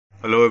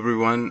Hello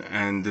everyone,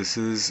 and this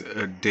is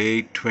a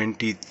day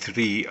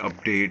 23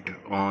 update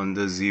on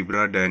the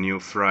zebra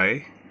Danio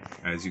Fry.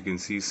 As you can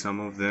see, some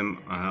of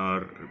them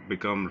are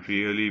become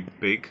really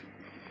big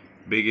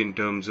in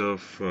terms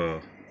of the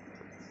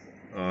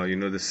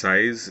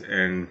size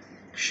and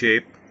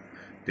shape.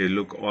 They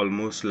look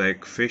almost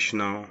like fish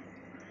now,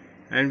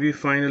 and we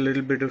find a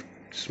little bit of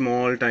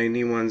small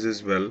tiny ones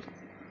as well,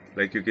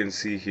 like you can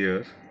see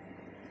here,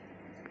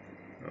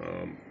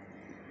 um,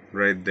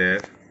 right there.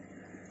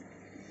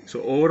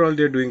 So overall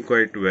they're doing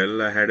quite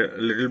well. I had a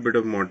little bit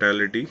of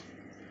mortality,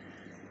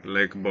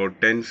 like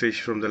about 10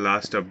 fish from the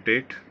last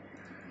update,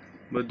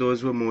 but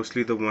those were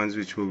mostly the ones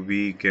which were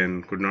weak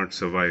and could not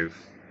survive.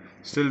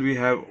 Still, we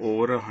have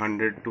over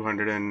 100 to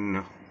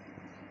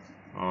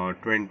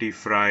 120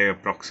 fry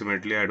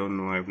approximately. I don't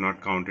know, I've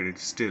not counted it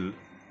still.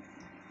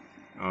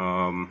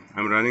 I'm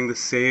running the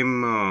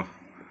same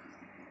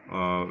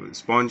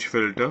sponge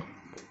filter,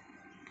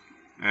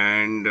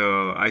 and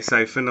I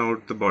siphon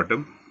out the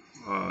bottom.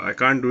 I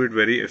can't do it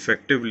very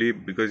effectively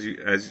because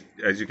as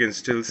you can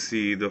still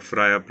see, the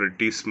fry are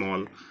pretty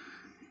small.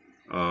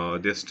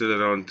 They're still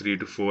around 3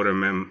 to 4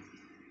 mm.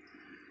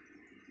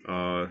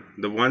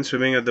 The one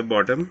swimming at the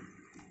bottom,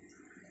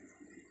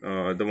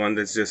 the one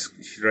that's just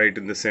right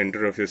in the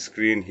center of your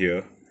screen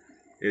here,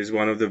 is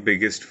one of the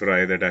biggest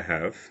fry that I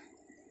have.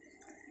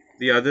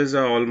 The others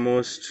are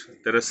almost,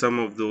 there are some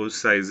of those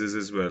sizes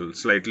as well,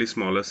 slightly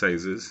smaller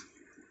sizes,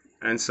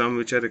 and some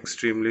which are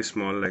extremely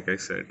small, like I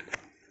said.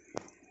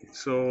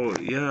 So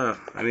yeah,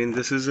 I mean,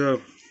 this is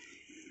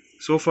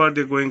so far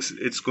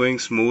it's going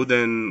smooth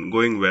and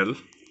going well.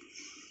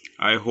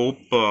 I hope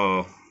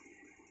the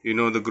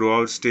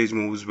grow out stage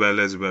moves well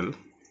as well.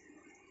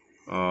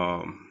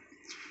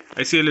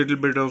 I see a little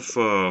bit of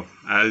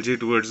algae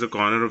towards the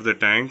corner of the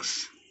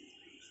tanks.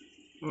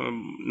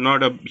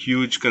 Not a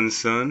huge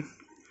concern.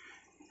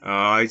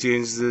 I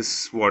change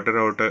this water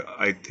out,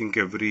 I think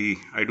I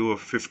do a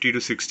 50 to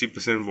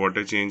 60%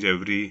 water change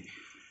every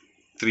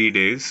 3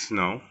 days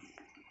now.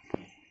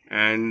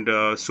 And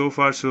so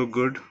far so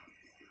good.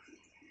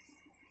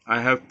 I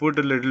have put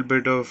a little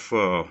bit of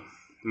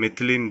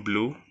methylene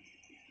blue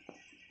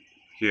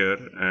here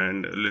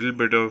and a little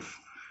bit of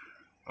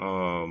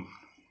um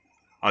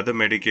other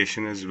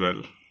medication as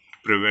well to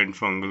prevent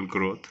fungal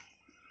growth.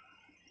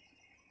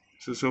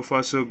 So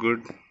far so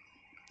good.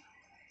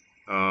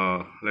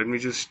 Let me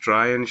just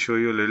try and show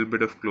you a little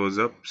bit of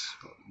close-ups.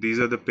 These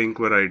are the pink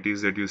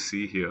varieties that you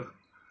see here,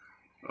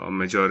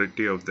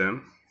 majority of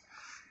them.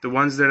 The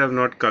ones that have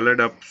not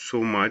colored up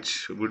so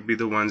much would be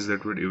the ones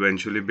that would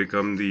eventually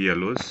become the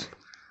yellows.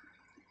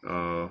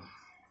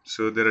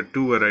 So there are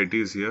two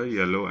varieties here,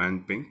 yellow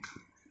and pink,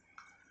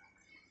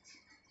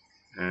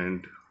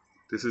 and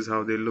this is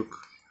how they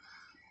look.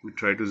 We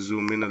try to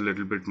zoom in a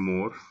little bit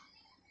more.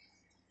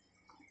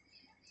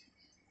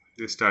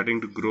 They're starting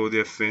to grow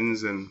their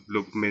fins and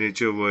look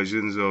miniature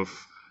versions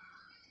of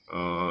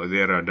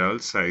their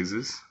adult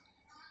sizes.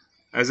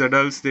 As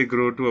adults, they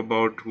grow to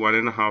about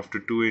 1.5 to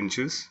 2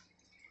 inches.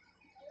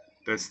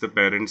 That's the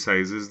parent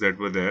sizes that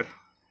were there.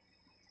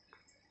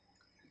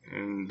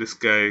 And this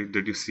guy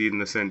that you see in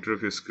the center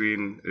of your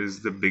screen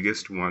is the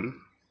biggest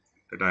one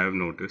that I have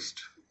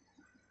noticed.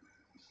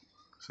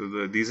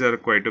 So these are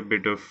quite a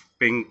bit of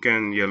pink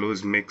and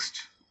yellows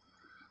mixed.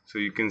 So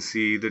you can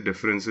see the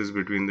differences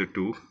between the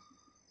two.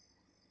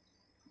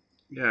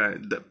 Yeah,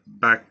 the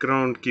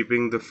background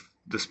keeping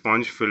the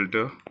sponge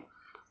filter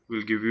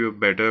will give you a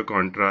better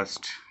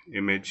contrast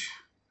image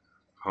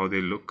how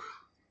they look.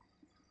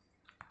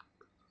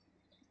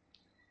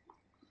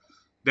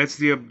 That's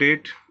the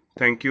update.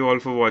 Thank you all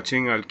for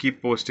watching. I'll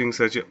keep posting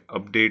such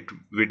update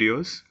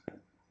videos.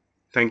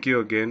 Thank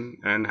you again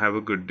and have a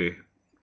good day.